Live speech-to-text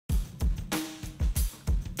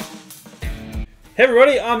Hey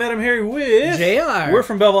everybody, I'm AdamHarry with JayArr. We're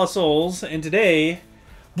from BoLS Souls, and today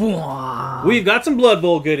we've got some Blood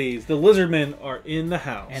Bowl goodies. The Lizardmen are in the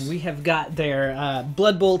house. And we have got their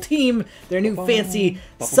Blood Bowl team, their new fancy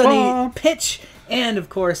sunny pitch, and of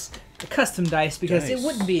course the custom dice, because it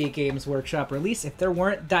wouldn't be a Games Workshop release if there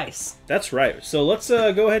weren't dice. That's right. So let's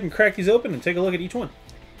go ahead and crack these open and take a look at each one.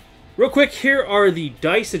 Real quick, here are the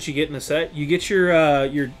dice that you get in the set. You get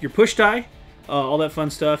your push die, all that fun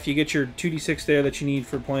stuff. You get your 2d6 there that you need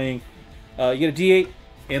for playing. You get a d8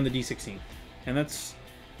 and the d16. And that's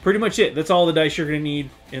pretty much it. That's all the dice you're going to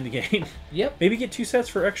need in the game. Yep. Maybe get 2 sets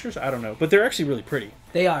for extras. I don't know. But they're actually really pretty.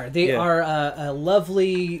 They are. They are a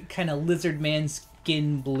lovely kind of Lizardman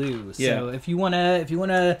skin blue. So if you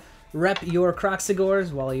wanna rep your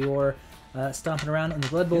Croxigores while you're stomping around on the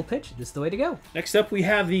Blood Bowl pitch, this is the way to go. Next up, we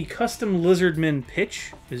have the custom Lizardmen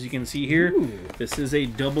pitch. As you can see here, this is a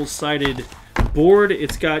double-sided board.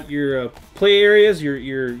 It's got your play areas,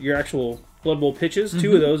 your actual Blood Bowl pitches.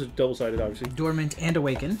 2 of those are double-sided, obviously. Dormant and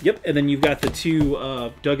Awakened. Yep, and then you've got the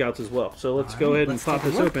 2 dugouts as well. So let's go ahead and pop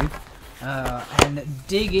this open. And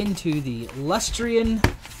dig into the Lustrian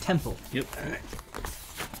Temple. Yep.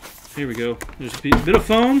 Here we go. There's a bit of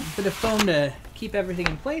foam. Bit of foam to keep everything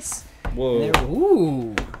in place. Whoa.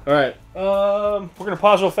 Ooh. All right. We're going to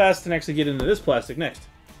pause real fast and actually get into this plastic next.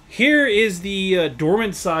 Here is the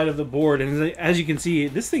dormant side of the board, and as you can see,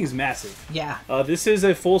 this thing is massive. Yeah. This is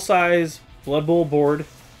a full-size Blood Bowl board,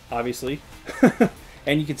 obviously.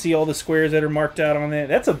 And you can see all the squares that are marked out on it.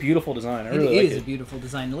 That's a beautiful design. I really like it. It is a beautiful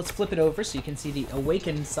design. Let's flip it over so you can see the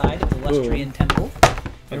Awakened side of the Lustrian Temple.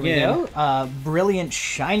 There we go. Brilliant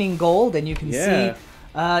shining gold, and you can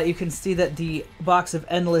see that the box of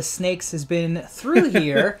endless snakes has been through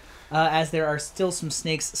here, as there are still some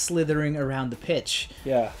snakes slithering around the pitch.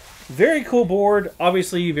 Yeah, very cool board.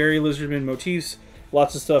 Obviously, very Lizardman motifs.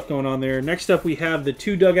 Lots of stuff going on there. Next up, we have the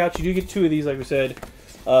 2 dugouts. You do get 2 of these, like we said.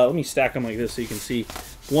 Let me stack them like this so you can see.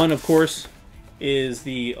 One, of course, is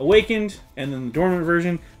the Awakened, and then the Dormant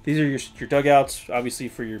version. These are your dugouts, obviously,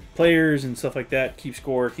 for your players and stuff like that. Keep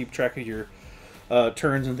score, keep track of your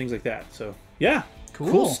turns and things like that. So, yeah,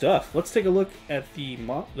 cool stuff. Let's take a look at the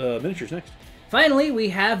miniatures next. Finally, we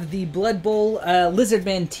have the Blood Bowl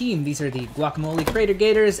Lizardman team. These are the Guacamole Crater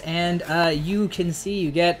Gators, and you can see you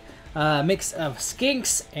get a mix of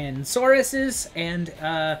skinks and sauruses and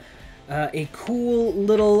a cool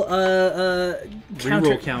little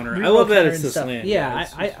reroll counter. I love that it's the slan. Yeah,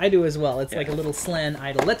 I do as well. It's like a little slan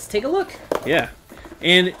idol. Let's take a look. Yeah,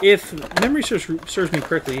 and if memory serves me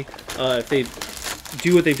correctly, if they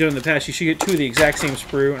do what they've done in the past, you should get 2 of the exact same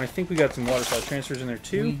sprue, and I think we got some water slide transfers in there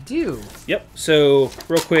too. We do. Yep. So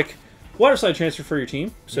real quick, water slide transfer for your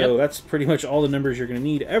team. So that's pretty much all the numbers you're going to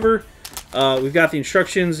need ever. We've got the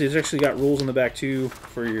instructions. It's actually got rules on the back too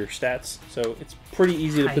for your stats, so it's pretty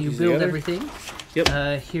easy to put these together. How you build everything.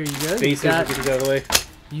 Yep. Here you go. Bases, get these out of the way.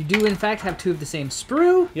 You do in fact have 2 of the same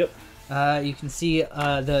sprue. Yep. You can see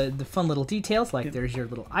the fun little details, like there's your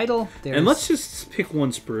little idol. And let's just pick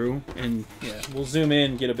 1 sprue, and we'll zoom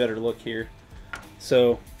in and get a better look here.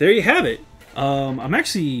 So there you have it. I'm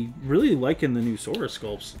actually really liking the new Sora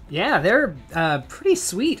sculpts. Yeah, they're pretty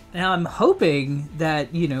sweet. Now I'm hoping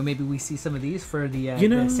that maybe we see some of these for the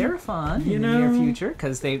Seraphon in the near future,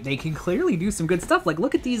 because they can clearly do some good stuff. Like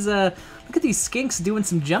look at these skinks doing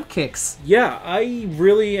some jump kicks. Yeah, I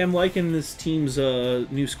really am liking this team's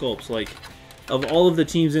new sculpts. Like of all of the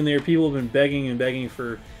teams in there, people have been begging and begging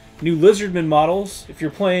for new Lizardman models. If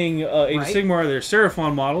you're playing Age of Sigmar, they're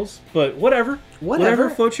Seraphon models, but whatever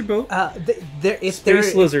floats your boat.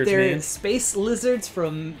 Space lizards, they're man. Space lizards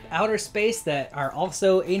from outer space that are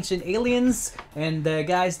also ancient aliens, and the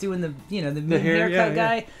guys doing the haircut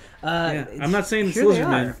guy. I'm not saying it's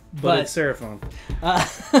Lizardmen, but it's Seraphon.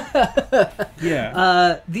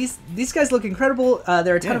 These guys look incredible.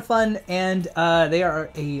 They're a ton of fun, and they are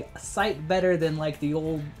a sight better than like the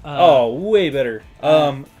old. Way better.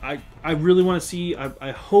 I really want to see.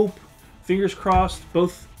 I hope, fingers crossed,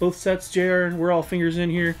 both sets, JayArr, and we're all fingers in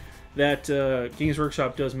here, that Games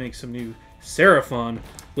Workshop does make some new Seraphon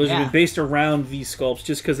Lizardmen based around these sculpts,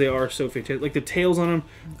 just because they are so fantastic. Like the tails on them,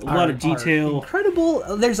 a lot of detail,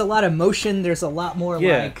 incredible. There's a lot of motion. There's a lot more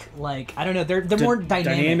like I don't know. They're more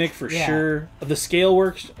dynamic for sure. The scale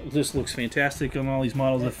works. This looks fantastic on all these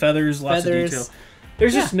models. The feathers, lots of detail.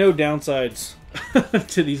 There's just no downsides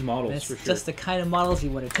to these models. It's for sure. just the kind of models you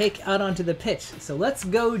want to take out onto the pitch. So let's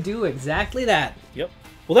go do exactly that. Yep.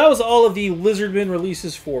 Well, that was all of the Lizardmen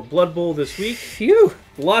releases for Blood Bowl this week. Phew!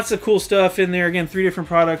 Lots of cool stuff in there. Again, 3 different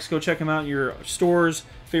products. Go check them out in your stores,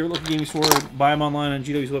 favorite local gaming store. Buy them online on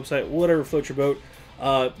GW's website, whatever floats your boat.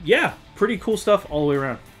 Yeah, pretty cool stuff all the way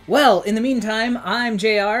around. Well, in the meantime, I'm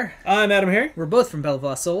JayArr. I'm AdamHarry. We're both from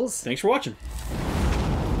BoLS Souls. Thanks for watching.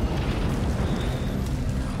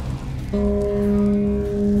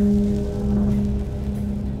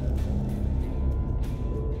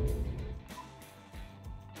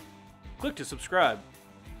 Click to subscribe.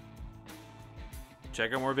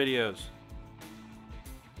 Check out more videos.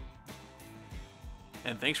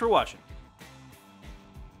 And thanks for watching.